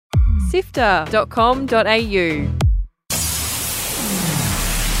sifter.com.au.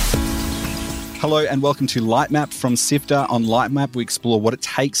 Hello and welcome to Lightmap from Sifter. On Lightmap, we explore what it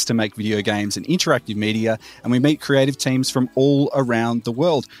takes to make video games and interactive media, and we meet creative teams from all around the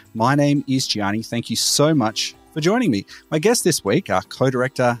world. My name is Gianni. Thank you so much for joining me. My guests this week are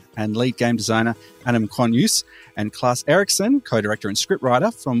co-director and lead game designer Adam Konyus and Klaas Eriksson, co-director and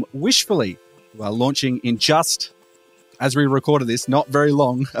scriptwriter from Wishfully, who are launching in just, as we recorded this, not very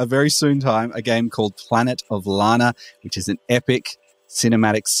long, a very soon time, a game called Planet of LANA, which is an epic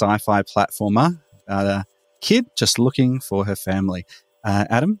cinematic sci-fi platformer about a kid just looking for her family.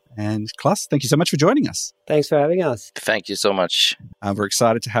 Adam and Klaas, thank you so much for joining us. Thanks for having us. Thank you so much. We're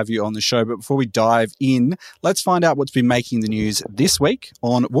excited to have you on the show. But before we dive in, let's find out what's been making the news this week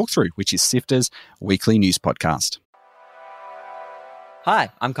on Walkthrough, which is Sifter's weekly news podcast.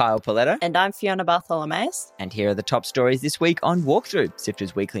 Hi, I'm Kyle Paletto. And I'm Fiona Bartholomeus. And here are the top stories this week on Walkthrough,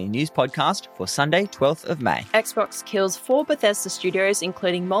 Sifter's weekly news podcast for Sunday, 12th of May. Xbox kills 4 Bethesda studios,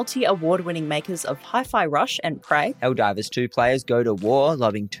 including multi-award-winning makers of Hi-Fi Rush and Prey. Helldivers 2 players go to war,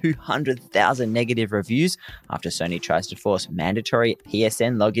 lobbing 200,000 negative reviews after Sony tries to force mandatory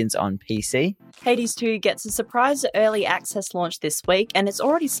PSN logins on PC. Hades 2 gets a surprise early access launch this week, and it's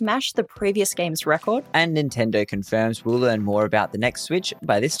already smashed the previous game's record. And Nintendo confirms we'll learn more about the next Switch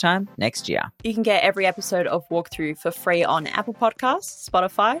by this time next year. You can get every episode of Walkthrough for free on Apple Podcasts,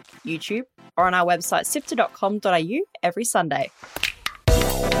 Spotify, YouTube, or on our website sifter.com.au every Sunday.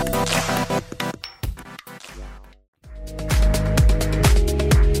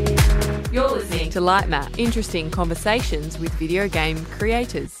 You're listening to Lightmap, interesting conversations with video game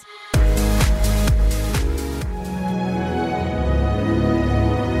creators.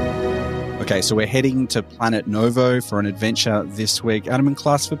 Okay, so we're heading to Planet Novo for an adventure this week. Adam and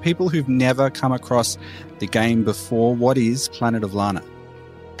Klaas, for people who've never come across the game before, what is Planet of LANA?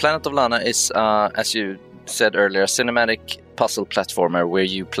 Planet of LANA is, as you said earlier, a cinematic puzzle platformer where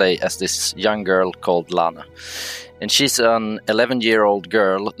you play as this young girl called LANA. And she's an 11-year-old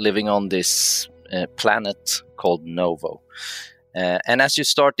girl living on this planet called Novo. And as you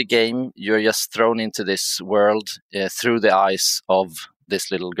start the game, you're just thrown into this world through the eyes of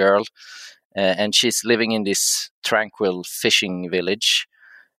this little girl. And she's living in this tranquil fishing village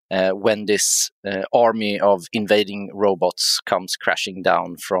when this army of invading robots comes crashing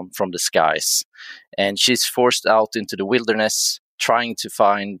down from the skies. And she's forced out into the wilderness, going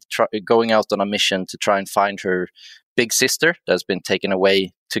out on a mission to try and find her big sister that's been taken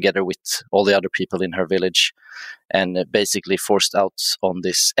away together with all the other people in her village, and basically forced out on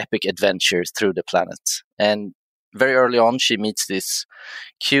this epic adventure through the planet. And very early on, she meets this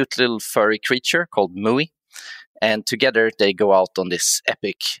cute little furry creature called Mui, and together they go out on this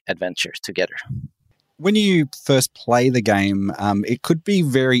epic adventure together. When you first play the game, it could be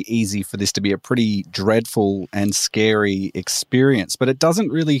very easy for this to be a pretty dreadful and scary experience, but it doesn't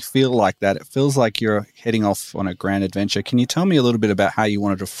really feel like that. It feels like you're heading off on a grand adventure. Can you tell me a little bit about how you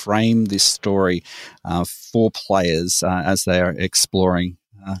wanted to frame this story for players as they are exploring,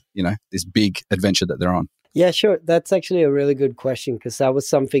 this big adventure that they're on? Yeah, sure. That's actually a really good question, because that was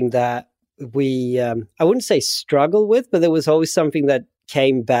something that we, I wouldn't say struggle with, but there was always something that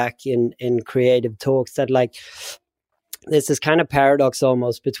came back in creative talks that, like, there's this kind of paradox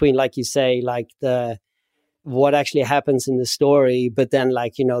almost between, like you say, like what actually happens in the story, but then,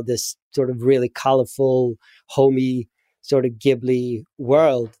 like, this sort of really colorful, homey sort of Ghibli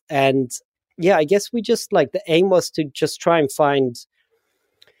world. And yeah, I guess we just, like, the aim was to just try and find,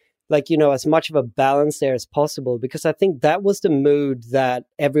 like, as much of a balance there as possible, because I think that was the mood that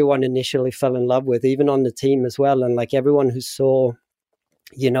everyone initially fell in love with, even on the team as well. And like everyone who saw,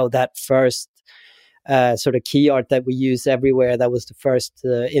 that first sort of key art that we use everywhere, that was the first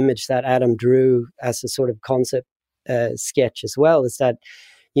image that Adam drew as a sort of concept sketch as well, is that,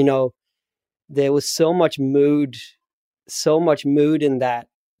 there was so much mood in that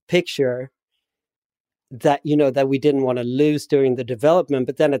picture that that we didn't want to lose during the development.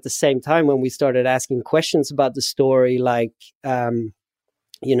 But then at the same time, when we started asking questions about the story, like who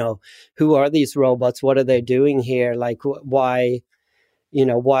are these robots, what are they doing here, like why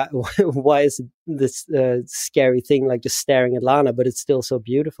is this scary thing like just staring at Lana, but it's still so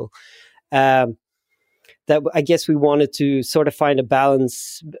beautiful, that I guess we wanted to sort of find a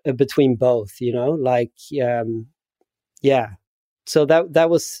balance between both, so that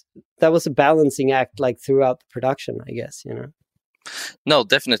was a balancing act, like, throughout the production, I guess, No,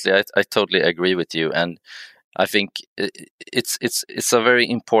 definitely, I totally agree with you, and I think it's a very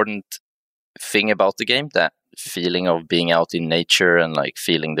important thing about the game that feeling of being out in nature and like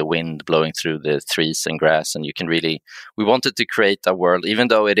feeling the wind blowing through the trees and grass. And you can really, we wanted to create a world, even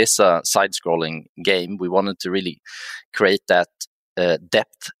though it is a side-scrolling game, we wanted to really create that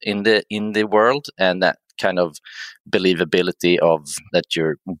depth in the world, and that kind of believability of that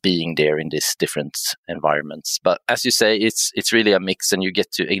you're being there in these different environments. But as you say, it's really a mix, and you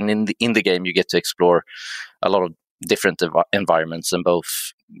get to in the game you get to explore a lot of different environments, and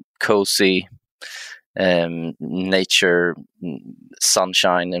both cozy nature,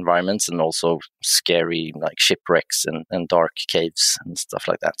 sunshine environments, and also scary like shipwrecks and dark caves and stuff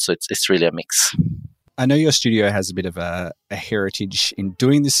like that. So it's really a mix. I know your studio has a bit of a heritage in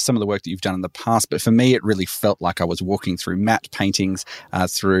doing this, some of the work that you've done in the past, but for me, it really felt like I was walking through matte paintings,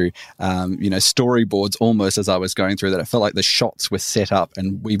 through, storyboards almost as I was going through that. It felt like the shots were set up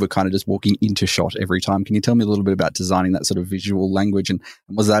and we were kind of just walking into shot every time. Can you tell me a little bit about designing that sort of visual language, and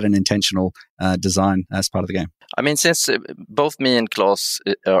was that an intentional design as part of the game? I mean, since both me and Klaus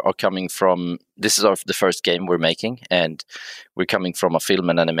are coming from, this is the first game we're making, and we're coming from a film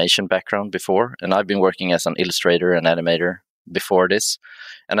and animation background before, and I've been working as an illustrator and animator before this,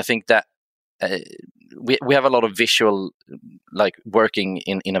 and I think that we have a lot of visual, like working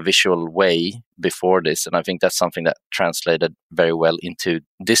in a visual way before this, and I think that's something that translated very well into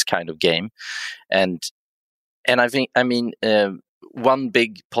this kind of game, and I think, one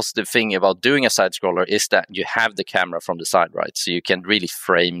big positive thing about doing a side scroller is that you have the camera from the side, right? So you can really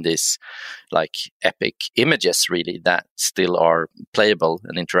frame this like epic images really that still are playable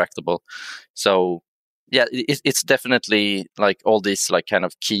and interactable. So yeah, it's definitely like all these like kind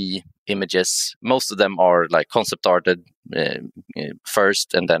of key images. Most of them are like concept arted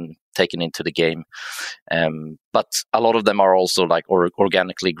first and then taken into the game. But a lot of them are also like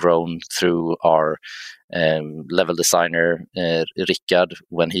organically grown through our level designer Rickard,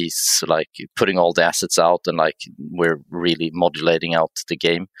 when he's like putting all the assets out, and like we're really modulating out the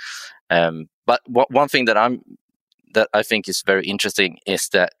game. But one thing that I think is very interesting is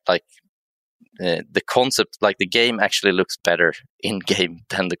that like the concept, like the game actually looks better in game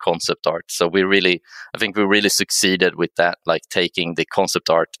than the concept art. So I think we really succeeded with that, like taking the concept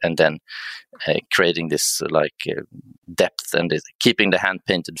art and then creating this like depth and keeping the hand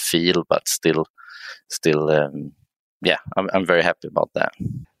painted feel, but still, I'm very happy about that.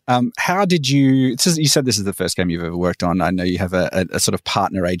 How did you said this is the first game you've ever worked on. I know you have a sort of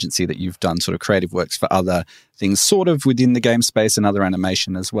partner agency that you've done sort of creative works for other things sort of within the game space and other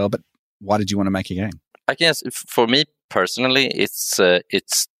animation as well. But why did you want to make a game? I guess for me personally, it's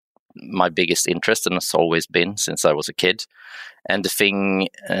my biggest interest, and it's always been since I was a kid. And the thing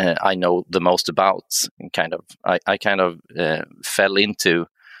I know the most about, I kind of fell into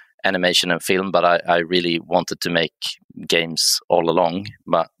animation and film, but I really wanted to make games all along.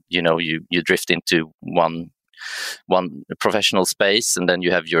 But you drift into one professional space, and then you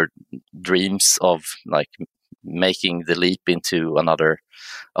have your dreams of like making the leap into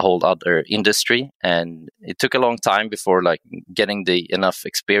a whole other industry. And it took a long time before like getting the enough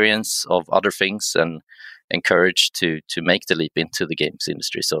experience of other things and courage to make the leap into the games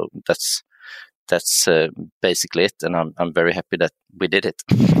industry. So that's basically it, and I'm very happy that we did it.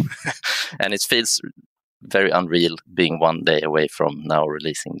 And it feels very unreal being one day away from now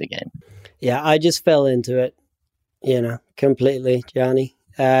releasing the game. Yeah, I just fell into it, completely, Johnny.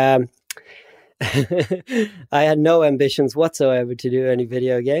 I had no ambitions whatsoever to do any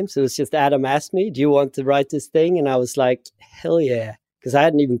video games. It was just Adam asked me, do you want to write this thing? And I was like, hell yeah. Because I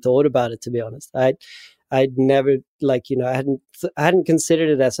hadn't even thought about it, to be honest. I'd never I hadn't considered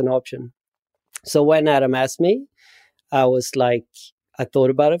it as an option. So when Adam asked me, I was like, I thought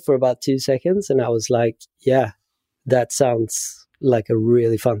about it for about 2 seconds, and I was like, yeah, that sounds like a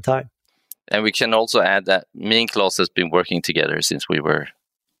really fun time. And we can also add that me and Klaus has been working together since we were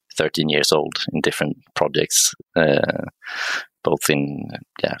 13 years old in different projects. We've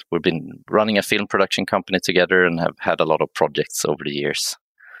been running a film production company together and have had a lot of projects over the years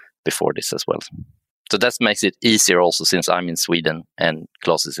before this as well. So that makes it easier also, since I'm in Sweden and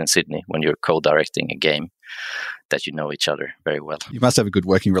Klaus is in Sydney, when you're co-directing a game, that you know each other very well. You must have a good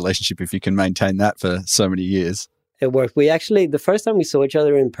working relationship if you can maintain that for so many years. It worked. We actually, the first time we saw each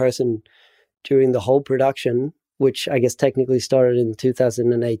other in person during the whole production, which I guess technically started in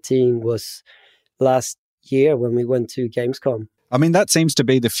 2018, was last year when we went to Gamescom. I mean, that seems to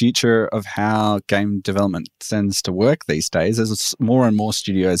be the future of how game development tends to work these days, as more and more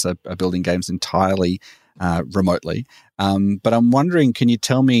studios are building games entirely remotely. But I'm wondering, can you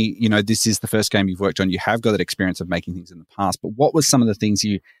tell me, this is the first game you've worked on, you have got that experience of making things in the past, but what was some of the things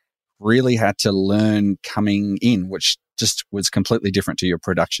you really had to learn coming in, which just was completely different to your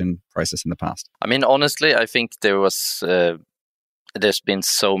production process in the past? I mean, honestly, I think there's been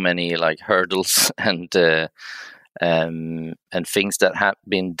so many like hurdles and things that have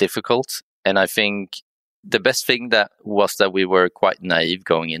been difficult. And I think the best thing that we were quite naive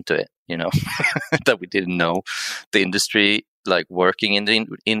going into it, you know, that we didn't know the industry, like working in the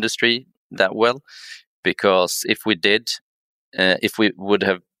industry that well. Because if we would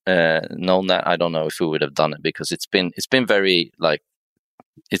have known that, I don't know if we would have done it, because it's been very like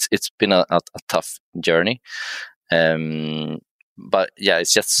it's been a tough journey. But yeah,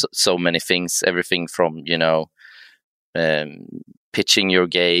 it's just so many things, everything from, you know, pitching your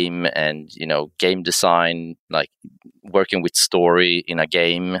game and, you know, game design, like working with story in a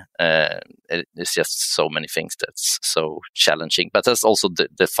game. It's just so many things that's so challenging. But that's also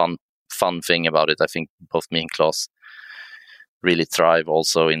the fun thing about it. I think both me and Klaus really thrive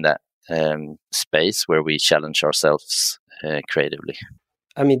also in that space where we challenge ourselves creatively.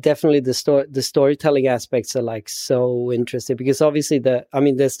 I mean, definitely the storytelling aspects are like so interesting, because obviously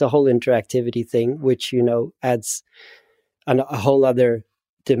there's the whole interactivity thing, which, you know, adds a whole other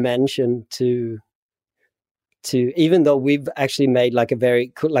dimension to even though we've actually made like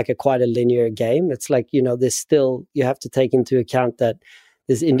quite a linear game. It's like, you know, there's still, you have to take into account that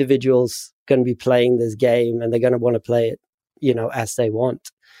there's individuals going to be playing this game and they're going to want to play it, you know, as they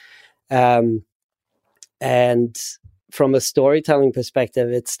want. And from a storytelling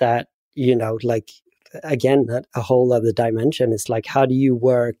perspective, it's that, you know, like, again, that a whole other dimension. It's like, how do you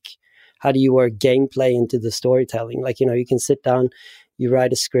work gameplay into the storytelling? Like, you know, you can sit down, you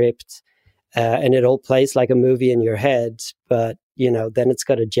write a script, and it all plays like a movie in your head, but, you know, then it's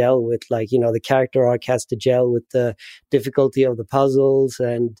got to gel with, like, you know, the character arc has to gel with the difficulty of the puzzles,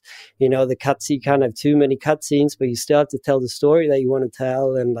 and, you know, the cutscene, you can't have too many cutscenes, but you still have to tell the story that you want to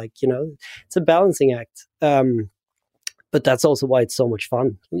tell, and, like, you know, it's a balancing act. But that's also why it's so much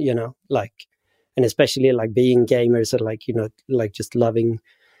fun, you know, like, and especially like being gamers or like, you know, like just loving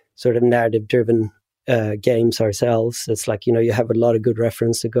sort of narrative driven games ourselves. It's like, you know, you have a lot of good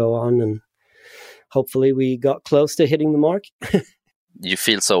reference to go on, and hopefully we got close to hitting the mark. You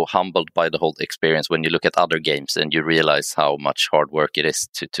feel so humbled by the whole experience when you look at other games and you realize how much hard work it is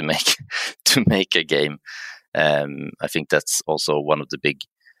to make to make a game. I think that's also one of the big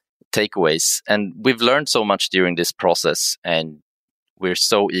takeaways, and we've learned so much during this process, and we're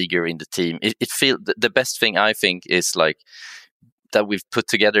so eager in the team. It feels the best thing, I think, is like that we've put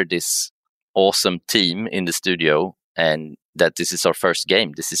together this awesome team in the studio, and that this is our first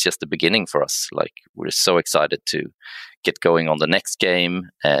game. This is just the beginning for us. Like, we're so excited to get going on the next game,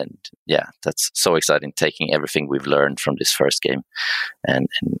 and yeah, that's so exciting, taking everything we've learned from this first game and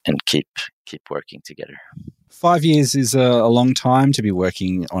keep working together. 5 years is a long time to be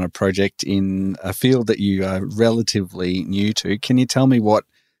working on a project in a field that you are relatively new to. Can you tell me what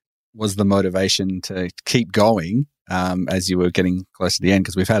was the motivation to keep going as you were getting close to the end?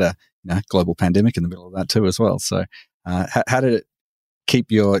 Because we've had a global pandemic in the middle of that too as well. So how did it keep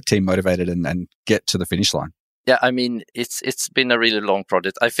your team motivated and get to the finish line? Yeah, I mean, it's been a really long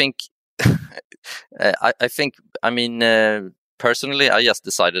project. I think, personally, I just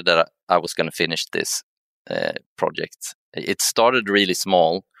decided that I was going to finish this project. It started really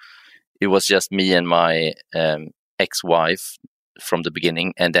small. It was just me and my ex-wife from the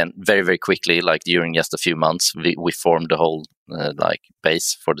beginning, and then very, very quickly, like during just a few months, we formed the whole like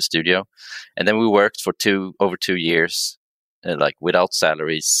base for the studio, and then we worked for over 2 years, like without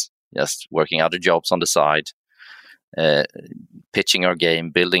salaries, just working other jobs on the side, pitching our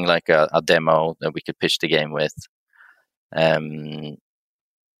game, building like a demo that we could pitch the game with.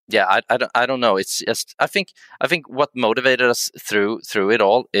 Yeah, I don't know. It's just I think what motivated us through it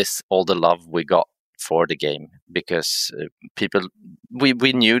all is all the love we got for the game, because we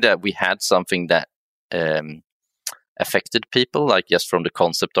knew that we had something that affected people, like just from the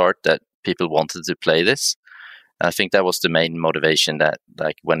concept art, that people wanted to play this. And I think that was the main motivation, that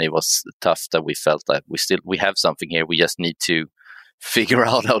like when it was tough, that we felt that we have something here. We just need to figure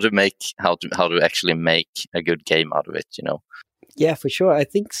out how to actually make a good game out of it, you know. Yeah, for sure. I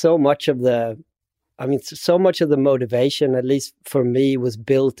think so much of the motivation, at least for me, was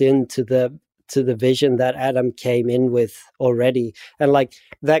built into the vision that Adam came in with already. And like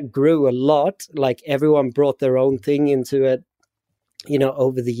that grew a lot. Like everyone brought their own thing into it, you know,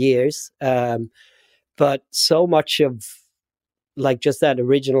 over the years. But so much of like just that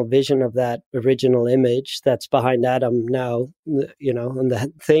original vision of that original image that's behind Adam now, you know, and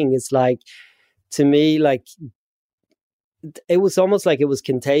that thing is like, to me, like, it was almost like it was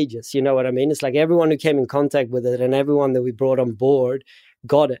contagious. You know what I mean? It's like everyone who came in contact with it and everyone that we brought on board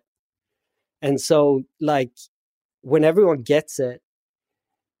got it. And so like when everyone gets it,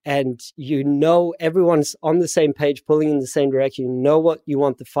 and everyone's on the same page, pulling in the same direction, you know what you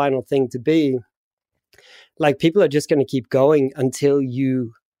want the final thing to be, like people are just going to keep going until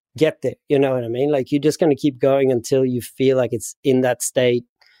you get there. You know what I mean? Like you're just going to keep going until you feel like it's in that state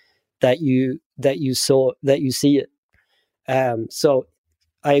that you see it. So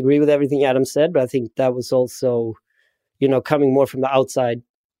I agree with everything Adam said, but I think that was also, coming more from the outside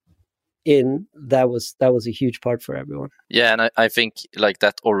in, that was a huge part for everyone. Yeah, and I think like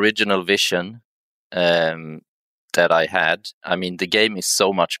that original vision that I had, I mean, the game is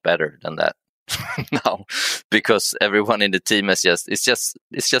so much better than that now, because everyone in the team it's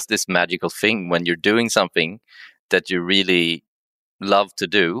just this magical thing when you're doing something that you really love to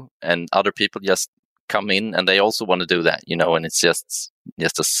do, and other people just come in and they also want to do that, and it's just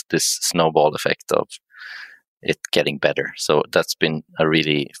this snowball effect of it getting better. So that's been a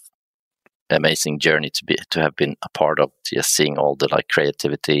really amazing journey to have been a part of, just seeing all the like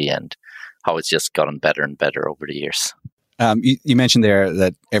creativity and how it's just gotten better and better over the years. You mentioned there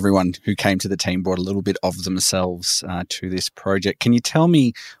that everyone who came to the team brought a little bit of themselves to this project. Can you tell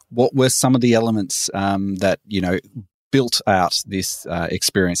me what were some of the elements that, built out this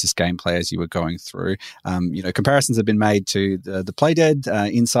experience, this gameplay as you were going through? Comparisons have been made to the Playdead,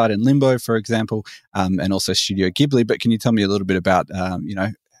 Inside and Limbo, for example, and also Studio Ghibli. But can you tell me a little bit about,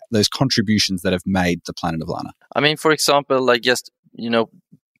 those contributions that have made the Planet of Lana? I mean, for example, like just,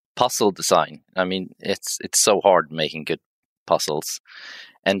 puzzle design. I mean, it's so hard making good puzzles,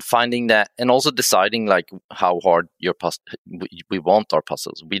 and finding that, and also deciding like how hard we want our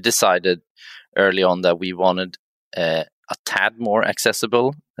puzzles. We decided early on that we wanted a tad more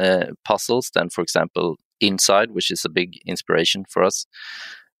accessible puzzles than, for example, Inside, which is a big inspiration for us.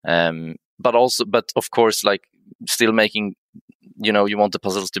 But of course, like still making, you want the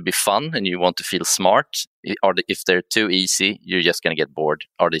puzzles to be fun and you want to feel smart. If they're too easy, you're just going to get bored.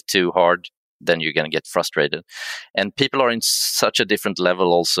 Are they too hard? Then you're going to get frustrated. And people are in such a different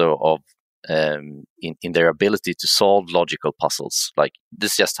level also of in their ability to solve logical puzzles. Like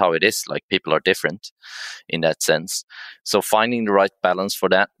this is just how it is. Like people are different in that sense. So finding the right balance for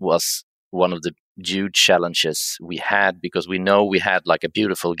that was one of the huge challenges we had, because we know we had like a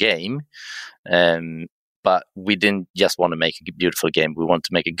beautiful game, but we didn't just want to make a beautiful game. We want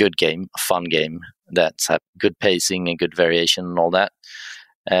to make a good game, a fun game that's had good pacing and good variation and all that.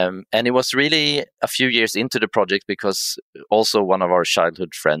 And it was really a few years into the project, because also one of our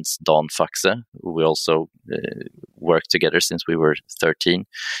childhood friends, Don Faxe, who we also worked together since we were 13,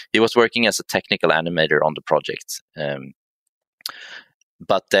 he was working as a technical animator on the project.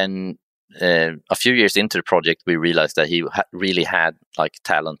 But then a few years into the project, we realized that he really had like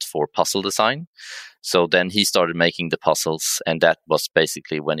talent for puzzle design. So then he started making the puzzles, and that was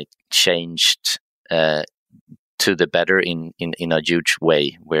basically when it changed to the better in a huge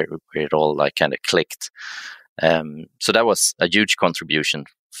way, where it all like kind of clicked. So that was a huge contribution,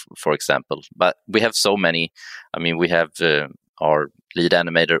 for example. But we have so many. I mean, we have our lead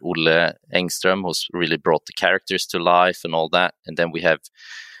animator Olle Engström, who's really brought the characters to life and all that. And then we had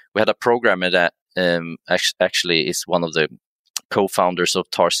a programmer that actually is one of the co-founders of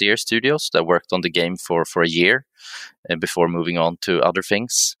Tarsier Studios that worked on the game for a year before moving on to other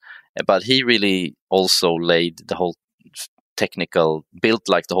things. But he really also laid the whole built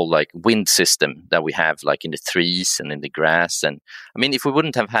like the whole like wind system that we have like in the trees and in the grass. And I mean, if we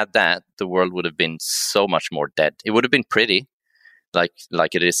wouldn't have had that, the world would have been so much more dead. It would have been pretty like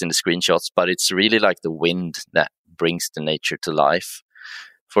it is in the screenshots, but it's really like the wind that brings the nature to life,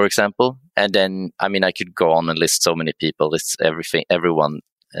 for example. And then, I mean, I could go on and list so many people. It's everyone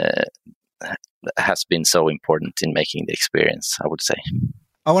has been so important in making the experience, I would say.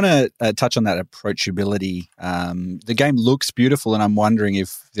 I want to touch on that approachability. The game looks beautiful, and I'm wondering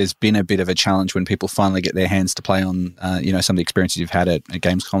if there's been a bit of a challenge when people finally get their hands to play on, some of the experiences you've had at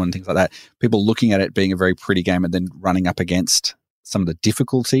Gamescom and things like that. People looking at it being a very pretty game and then running up against some of the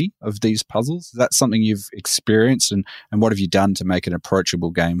difficulty of these puzzles. Is that something you've experienced, and what have you done to make an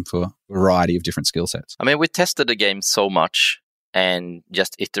approachable game for a variety of different skill sets? I mean, we tested the game so much and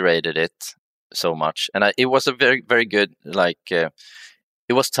just iterated it so much. And it was a very, very good,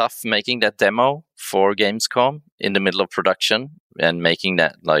 it was tough making that demo for Gamescom in the middle of production, and making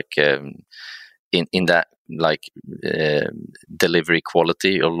that in that delivery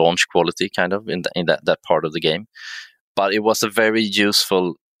quality or launch quality kind of in that part of the game. But it was a very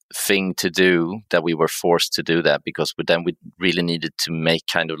useful thing to do, that we were forced to do that, because then we really needed to make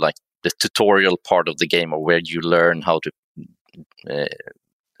kind of like the tutorial part of the game, or where you learn how to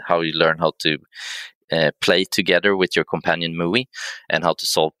play together with your companion Mui and how to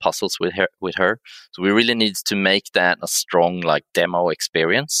solve puzzles with her. So we really needed to make that a strong like demo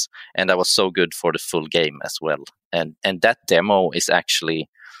experience, and that was so good for the full game as well. And that demo is actually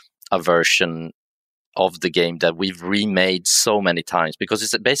a version of the game that we've remade so many times, because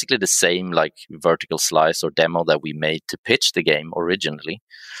it's basically the same like vertical slice or demo that we made to pitch the game originally.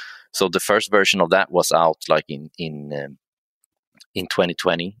 So the first version of that was out like in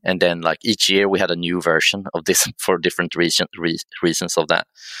 2020, and then like each year we had a new version of this for different reasons of that,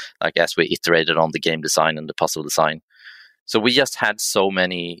 like as we iterated on the game design and the puzzle design. So we just had so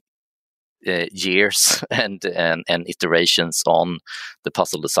many years and iterations on the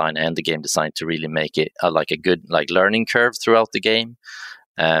puzzle design and the game design to really make it like a good like learning curve throughout the game.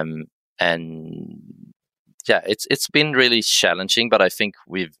 And yeah, it's been really challenging, but I think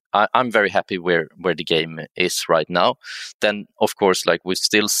I'm very happy where the game is right now. Then of course, like we've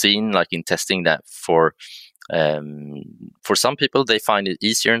still seen like in testing that for some people they find it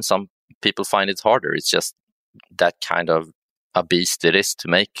easier and some people find it harder. It's just that kind of a beast it is to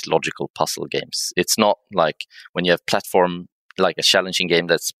make logical puzzle games. It's not like when you have platform, like a challenging game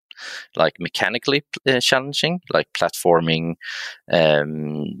that's like mechanically challenging, like platforming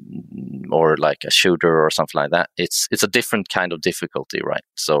or like a shooter or something like that. It's a different kind of difficulty, right?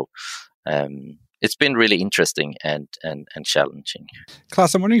 So it's been really interesting and challenging.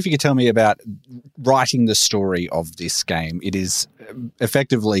 Klaas, I'm wondering if you could tell me about writing the story of this game. It is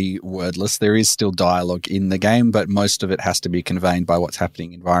effectively wordless. There is still dialogue in the game, but most of it has to be conveyed by what's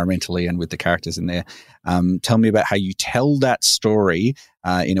happening environmentally and with the characters in there. Tell me about how you tell that story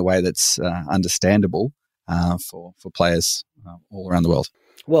in a way that's understandable for players all around the world.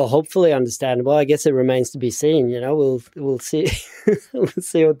 Well, hopefully understandable. I guess it remains to be seen. You know, we'll see. We'll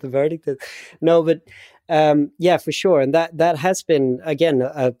see what the verdict is. No, but yeah, for sure. And that has been again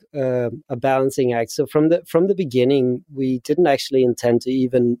a balancing act. So from the beginning, we didn't actually intend to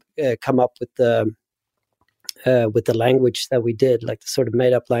even come up with the language that we did, like the sort of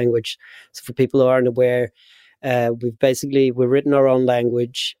made up language. So for people who aren't aware, we've written our own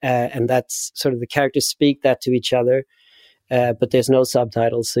language, and that's sort of the characters speak that to each other. But there's no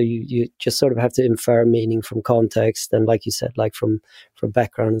subtitles, so you just sort of have to infer meaning from context and, like you said, like from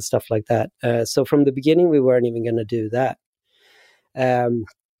background and stuff like that. So from the beginning, we weren't even going to do that.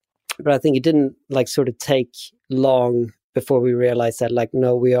 But I think it didn't like sort of take long before we realized that like,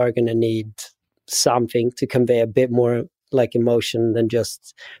 no, we are going to need something to convey a bit more like emotion than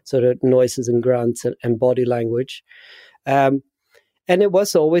just sort of noises and grunts and body language. And it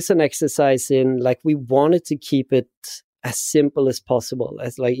was always an exercise in like, we wanted to keep it as simple as possible,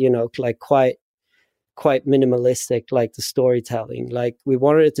 as like, you know, like quite minimalistic, like the storytelling. Like we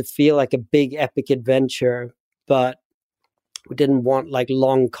wanted it to feel like a big epic adventure, but we didn't want like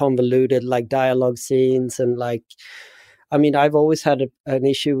long convoluted like dialogue scenes. And like, I mean, I've always had an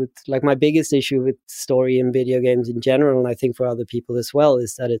issue with like my biggest issue with story in video games in general, and I think for other people as well,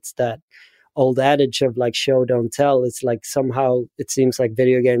 is that it's that old adage of like show don't tell. It's like somehow it seems like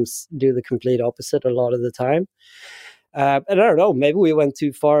video games do the complete opposite a lot of the time. And I don't know, maybe we went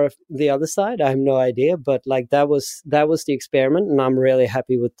too far the other side. I have no idea, but like that was the experiment, and I'm really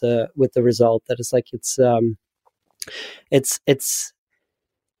happy with the result. That it's like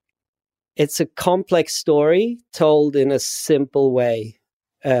it's a complex story told in a simple way,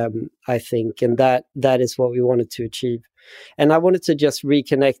 I think, and that is what we wanted to achieve. And I wanted to just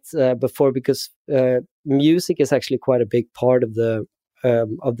reconnect before, because music is actually quite a big part of the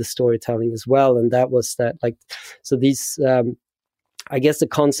storytelling as well. And that was that, like, so these, I guess the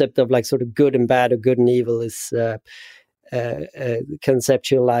concept of like sort of good and bad or good and evil is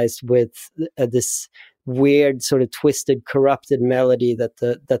conceptualized with this weird sort of twisted, corrupted melody that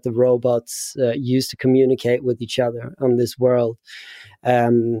the robots use to communicate with each other on this world.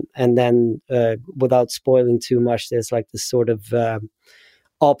 And then without spoiling too much, there's like this sort of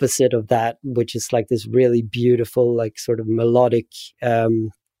opposite of that, which is like this really beautiful, like sort of melodic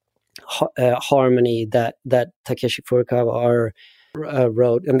harmony that Takeshi Furukawa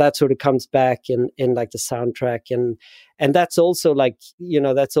wrote, and that sort of comes back in like the soundtrack, and that's also like, you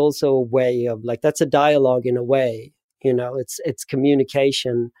know, that's also a way of like, that's a dialogue in a way, you know, it's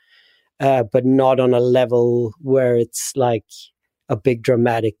communication, but not on a level where it's like a big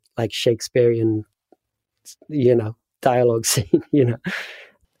dramatic like Shakespearean, you know, dialogue scene, you know.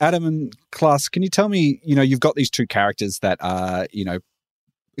 Adam and Klaas, can you tell me, you know, you've got these two characters that are, you know,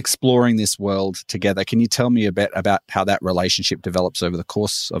 exploring this world together. Can you tell me a bit about how that relationship develops over the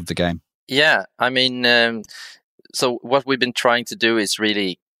course of the game? Yeah, I mean, so what we've been trying to do is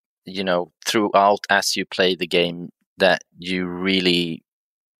really, you know, throughout as you play the game, that you really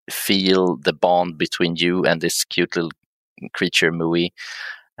feel the bond between you and this cute little creature Mui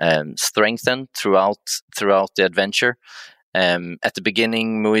strengthen throughout the adventure. At the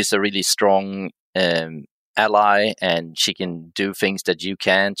beginning, Mui is a really strong ally, and she can do things that you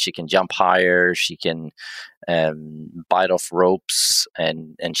can't. She can jump higher, she can bite off ropes,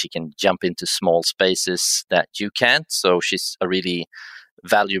 and she can jump into small spaces that you can't. So she's a really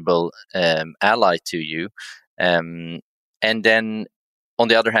valuable ally to you. And then on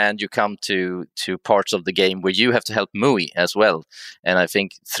the other hand, you come to parts of the game where you have to help Mui as well. And I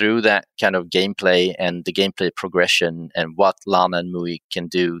think through that kind of gameplay and the gameplay progression and what Lana and Mui can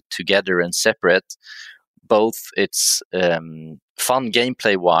do together and separate, both it's fun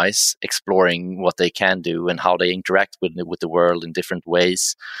gameplay wise, exploring what they can do and how they interact with the world in different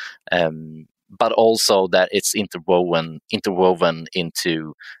ways, but also that it's interwoven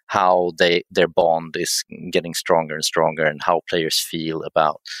into how their bond is getting stronger and stronger, and how players feel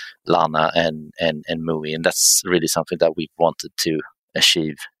about Lana and Mui. And that's really something that we wanted to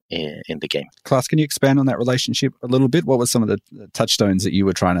achieve in the game. Klaus, can you expand on that relationship a little bit? What were some of the touchstones that you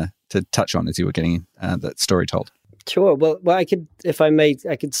were trying to touch on as you were getting that story told? Sure. Well, I could, if I may,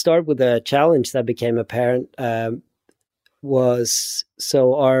 I could start with a challenge that became apparent. Was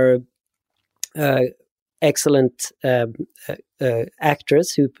so our excellent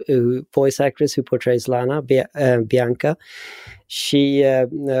actress, who voice actress who portrays Lana, Bianca. She,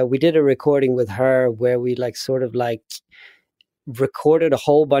 we did a recording with her where we recorded a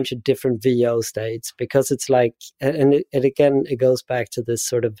whole bunch of different VO states, because it's and it goes back to this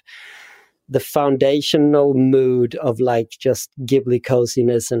sort of the foundational mood of just Ghibli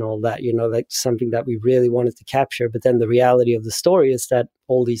coziness and all that, something that we really wanted to capture. But then the reality of the story is that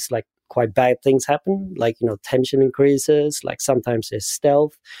all these quite bad things happen, tension increases, sometimes there's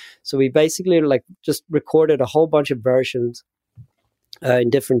stealth. So we basically just recorded a whole bunch of versions in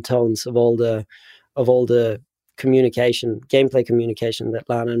different tones of all the gameplay communication that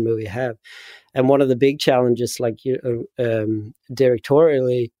Lana and Mui have. And one of the big challenges,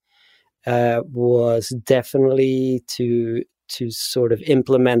 directorially, was definitely to sort of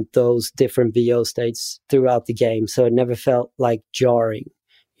implement those different VO states throughout the game, so it never felt jarring.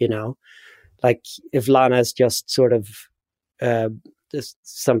 If Lana's just sort of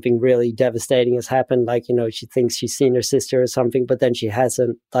something really devastating has happened, she thinks she's seen her sister or something, but then she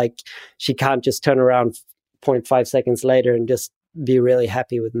hasn't. She can't just turn around 0.5 seconds later and just be really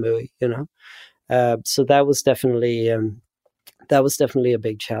happy with Mui. So that was definitely a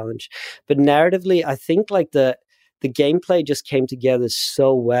big challenge. But narratively, I think the gameplay just came together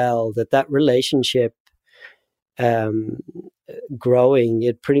so well that relationship growing,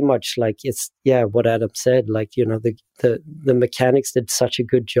 it pretty much it's what Adam said, the mechanics did such a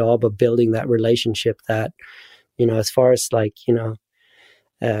good job of building that relationship that as far as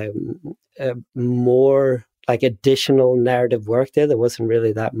more additional narrative work there wasn't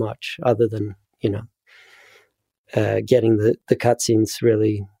really that much, other than getting the cutscenes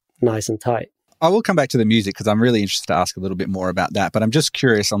really nice and tight. I will come back to the music because I'm really interested to ask a little bit more about that. But I'm just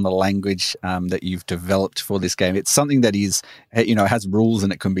curious on the language that you've developed for this game. It's something that is, has rules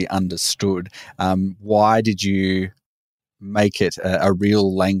and it can be understood. Why did you make it a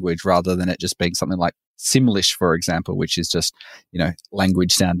real language rather than it just being something like Simlish, for example, which is just,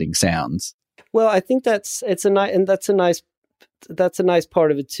 language sounding sounds? Well, I think that's a nice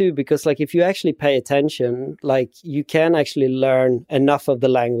part of it too, because if you actually pay attention, you can actually learn enough of the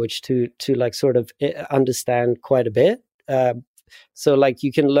language to sort of understand quite a bit. So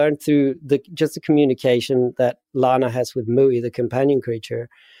you can learn through the communication that Lana has with Mui, the companion creature.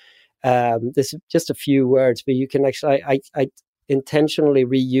 There's just a few words, but you can actually, I intentionally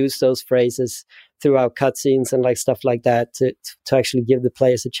reuse those phrases throughout cutscenes and stuff like that to actually give the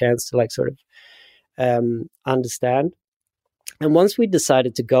players a chance to sort of understand. And once we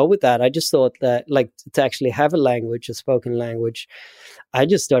decided to go with that, I just thought that to actually have a spoken language, I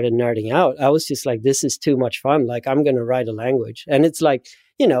just started nerding out. I was just this is too much fun. I'm going to write a language. And it's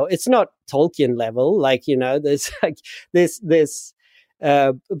it's not Tolkien level, there's this,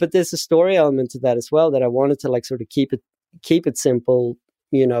 but there's a story element to that as well that I wanted to sort of keep it simple,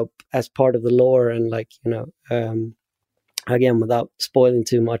 as part of the lore and again, without spoiling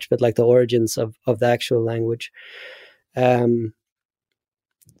too much, but the origins of the actual language. So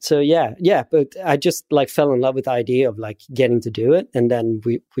but I just fell in love with the idea of getting to do it, and then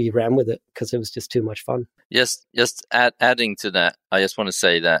we ran with it because it was just too much fun. Yes, just adding to that, I just want to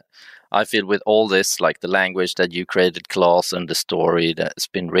say that I feel with all this, the language that you created, Klaus, and the story that's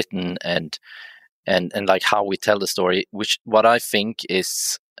been written, and how we tell the story, what I think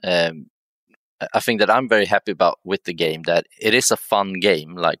is I think that I'm very happy about with the game, that it is a fun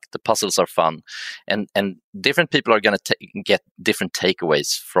game. Like, the puzzles are fun, and different people are going to get different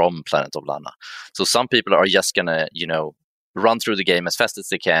takeaways from Planet of Lana. So some people are just going to, run through the game as fast as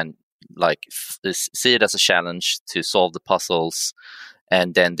they can, like see it as a challenge to solve the puzzles,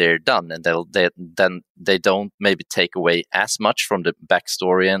 and then they're done, and then they don't maybe take away as much from the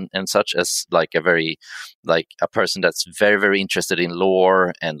backstory and such as like a person that's very, very interested in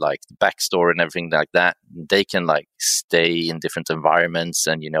lore and like the backstory and everything like that. They can like stay in different environments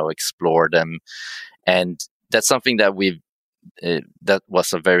and explore them, and that's something that that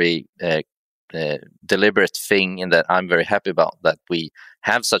was a very deliberate thing, and that I'm very happy about, that we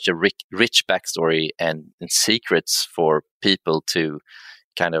have such a rich backstory and secrets for people to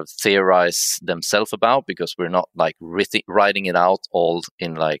kind of theorize themselves about, because we're not like writing it out all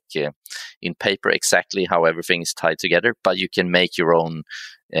in in paper exactly how everything is tied together, but you can make your own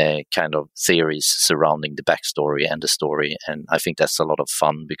kind of theories surrounding the backstory and the story. And I think that's a lot of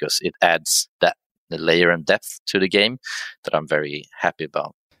fun, because it adds the layer and depth to the game that I'm very happy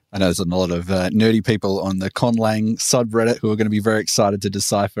about. I know there's a lot of nerdy people on the Conlang subreddit who are going to be very excited to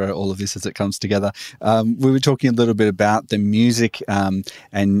decipher all of this as it comes together. We were talking a little bit about the music,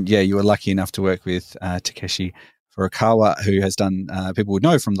 and yeah, you were lucky enough to work with Takeshi Furukawa, who has done, people would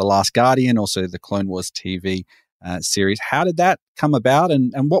know from The Last Guardian, also the Clone Wars TV series. How did that come about,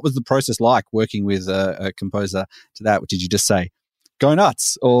 and what was the process like working with a composer to that? What did you just say? Go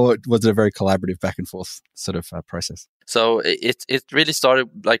nuts, or was it a very collaborative back and forth sort of process? So it really started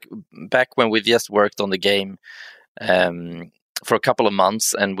like back when we just worked on the game for a couple of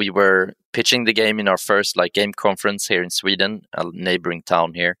months, and we were pitching the game in our first like game conference here in Sweden, a neighboring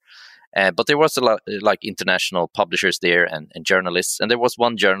town here. But there was a lot like international publishers there and journalists, and there was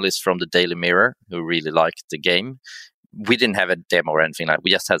one journalist from the Daily Mirror who really liked the game. We didn't have a demo or anything like.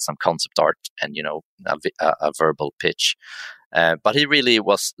 We just had some concept art and a verbal pitch. But he really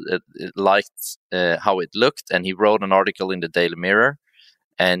liked how it looked, and he wrote an article in the Daily Mirror.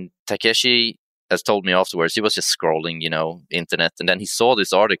 And Takeshi has told me afterwards, he was just scrolling, internet, and then he saw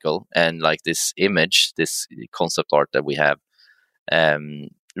this article, and like this image, this concept art that we have,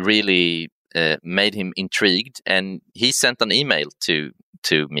 really made him intrigued, and he sent an email to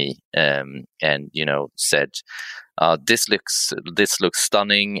me, and said, "This looks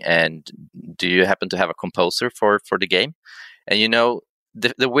stunning, and do you happen to have a composer for the game?" And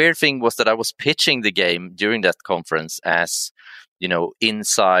the weird thing was that I was pitching the game during that conference as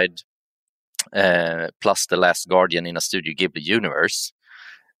inside plus The Last Guardian in a Studio Ghibli universe.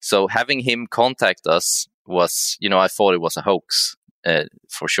 So having him contact us was, I thought it was a hoax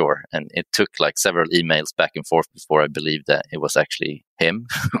for sure, and it took like several emails back and forth before I believed that it was actually him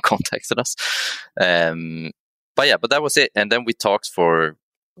who contacted us. But that was it, and then we talked for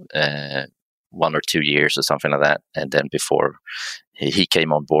 1 or 2 years or something like that, and then before he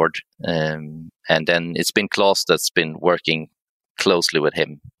came on board, and then it's been Klaus that's been working closely with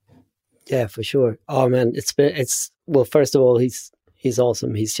him. Yeah, for sure. Oh man, well, first of all, he's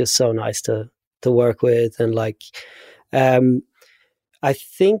awesome. He's just so nice to work with, and like I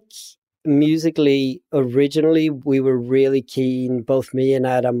think musically originally we were really keen, both me and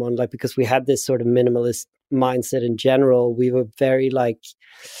Adam, on like, because we had this sort of minimalist mindset in general. We were very like,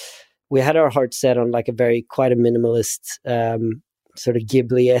 we had our heart set on like quite a minimalist, sort of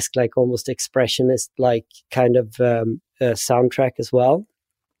Ghibli-esque, like almost expressionist, like kind of soundtrack as well.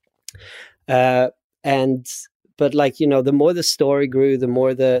 But like, the more the story grew, the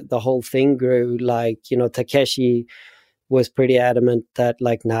more the whole thing grew. Like, Takeshi was pretty adamant that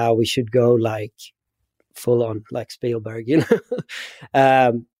like now we should go like full on like Spielberg,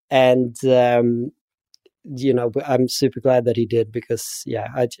 I'm super glad that he did, because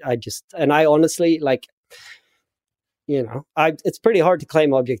I honestly like, it's pretty hard to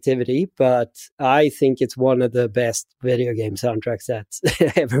claim objectivity, but I think it's one of the best video game soundtracks that's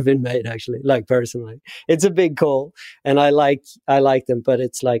ever been made, actually, like personally. It's a big call, and I like them, but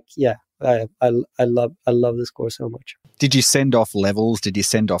it's like, yeah, I love the score so much. Did you send off levels? Did you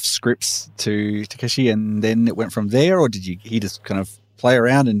send off scripts to Takeshi, and then it went from there, or did he just kind of play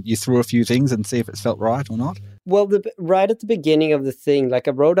around and you threw a few things and see if it felt right or not? Well, right at the beginning of the thing, like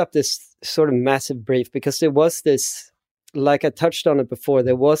I wrote up this sort of massive brief, because there was this, like I touched on it before,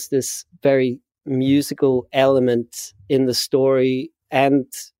 there was this very musical element in the story, and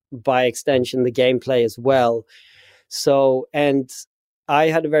by extension the gameplay as well. So, and I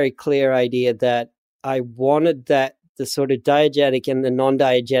had a very clear idea that I wanted that the sort of diegetic and the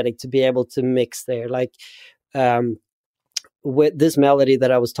non-diegetic to be able to mix there. Like with this melody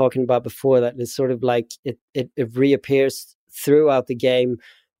that I was talking about before, that is sort of like it reappears throughout the game,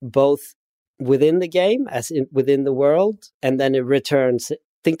 both within the game, within the world, and then it returns. I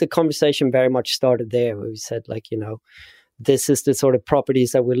think the conversation very much started there, where we said, like, this is the sort of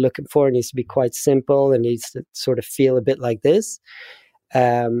properties that we're looking for. It needs to be quite simple. It needs to sort of feel a bit like this.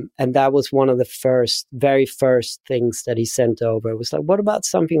 And that was one of the very first things that he sent over. It was like, what about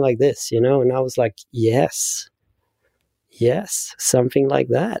something like this, And I was like, yes, something like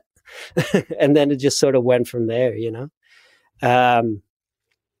that. And then it just sort of went from there,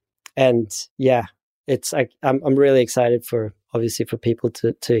 and yeah, it's like, I'm really excited for people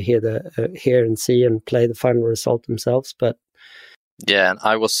to hear and see and play the final result themselves. But yeah, and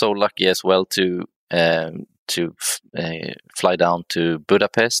I was so lucky as well to fly down to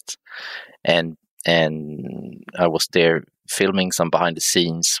Budapest, and I was there filming some behind the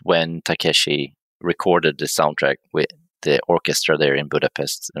scenes when Takeshi recorded the soundtrack with the orchestra there in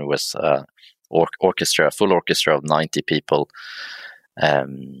Budapest. It was a full orchestra of 90 people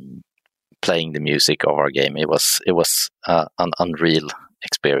playing the music of our game. It was an unreal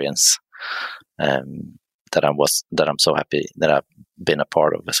experience that I'm so happy that I've been a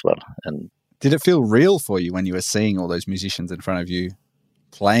part of as well. And did it feel real for you when you were seeing all those musicians in front of you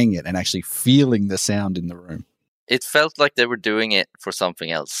playing it and actually feeling the sound in the room? It felt like they were doing it for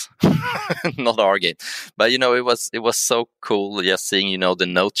something else, not our game. But it was so cool just seeing the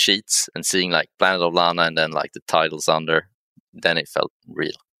note sheets and seeing like Planet of Lana and then like the titles under. Then it felt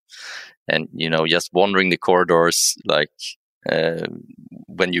real, and just wandering the corridors, like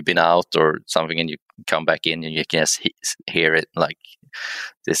when you've been out or something, and you come back in and you can just hear it, like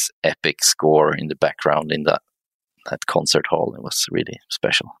this epic score in the background in that concert hall. It was really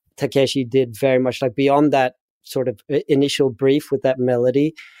special. Takeshi did very much like beyond that sort of initial brief with that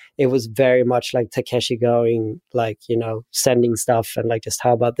melody. It was very much like Takeshi going like, sending stuff and like, just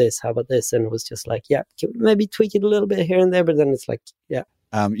how about this? And it was just like, yeah, can we maybe tweak it a little bit here and there? But then it's like, yeah.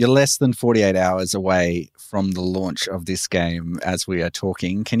 You're less than 48 hours away from the launch of this game as we are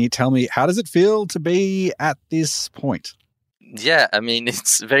talking. Can you tell me, how does it feel to be at this point? Yeah, I mean,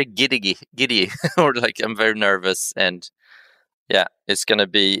 it's very giddy, or like I'm very nervous, and yeah, it's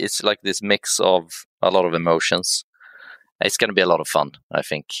like this mix of a lot of emotions. It's going to be a lot of fun. I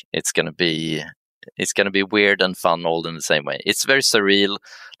think it's going to be weird and fun all in the same way. It's very surreal,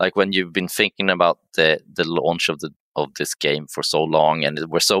 like when you've been thinking about the launch of this game for so long, and there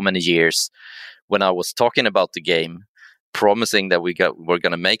were so many years when I was talking about the game, promising that we're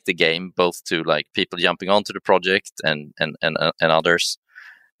going to make the game, both to like people jumping onto the project and others,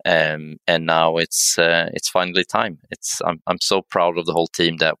 and now it's finally time. I'm so proud of the whole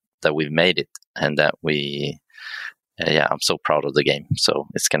team that we've made it, and that I'm so proud of the game. So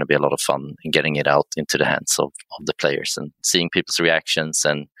it's going to be a lot of fun in getting it out into the hands of the players and seeing people's reactions.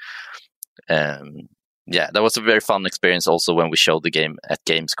 And that was a very fun experience also when we showed the game at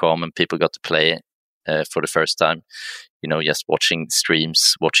Gamescom and people got to play it for the first time. Just watching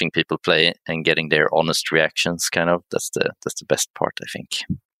streams, watching people play it and getting their honest reactions, kind of, that's the best part, I think.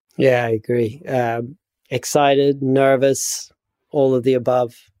 Yeah, I agree. Excited, nervous, all of the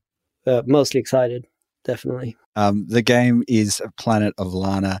above. Mostly excited, definitely. The game is Planet of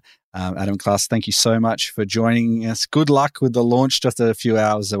Lana. Adam Klaas, thank you so much for joining us. Good luck with the launch, just a few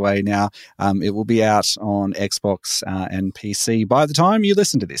hours away now. It will be out on Xbox and PC. By the time you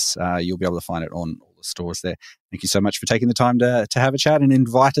listen to this, you'll be able to find it on all the stores there. Thank you so much for taking the time to have a chat and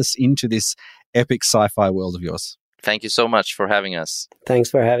invite us into this epic sci-fi world of yours. Thank you so much for having us.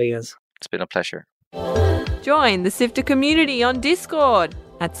 Thanks for having us. It's been a pleasure. Join the Sifter community on Discord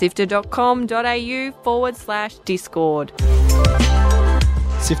at sifter.com.au/Discord.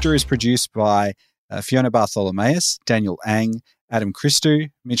 Sifter is produced by Fiona Bartholomeus, Daniel Ang, Adam Christou,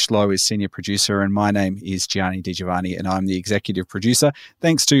 Mitch Lowe is senior producer, and my name is Gianni Di Giovanni, and I'm the executive producer.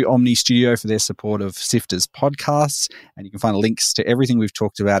 Thanks to Omni Studio for their support of Sifter's podcasts, and you can find links to everything we've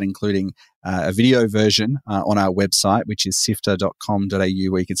talked about, including a video version on our website, which is sifter.com.au, where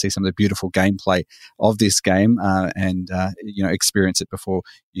you can see some of the beautiful gameplay of this game and experience it before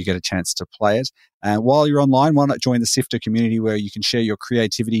you get a chance to play it. While you're online, why not join the Sifter community, where you can share your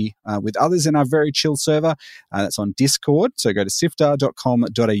creativity with others in our very chill server. That's on Discord. So go to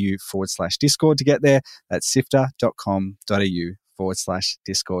sifter.com.au/Discord to get there. That's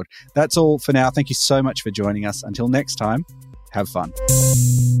sifter.com.au/Discord. That's all for now. Thank you so much for joining us. Until next time, have fun.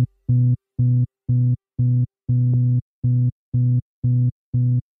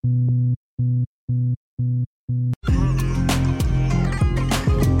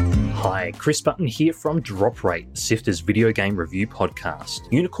 Hi, Chris Button here from Drop Rate, Sifter's video game review podcast.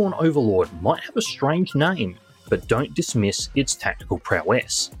 Unicorn Overlord might have a strange name, but don't dismiss its tactical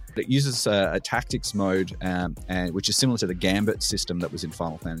prowess. It uses a tactics mode, and which is similar to the Gambit system that was in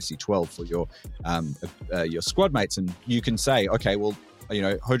Final Fantasy XII for your squad mates. And you can say, okay, well,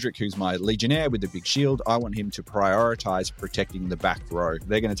 Hodrick, who's my legionnaire with the big shield, I want him to prioritize protecting the back row.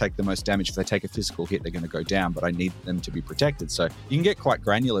 They're going to take the most damage. If they take a physical hit, they're going to go down, but I need them to be protected. So you can get quite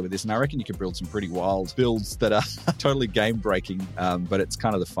granular with this, and I reckon you can build some pretty wild builds that are totally game-breaking, but it's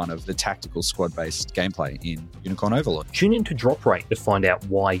kind of the fun of the tactical squad-based gameplay in Unicorn Overlord. Tune into Drop Rate to find out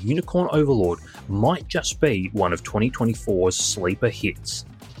why Unicorn Overlord might just be one of 2024's sleeper hits.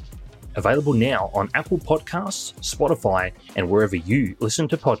 Available now on Apple Podcasts, Spotify, and wherever you listen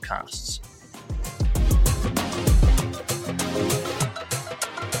to podcasts.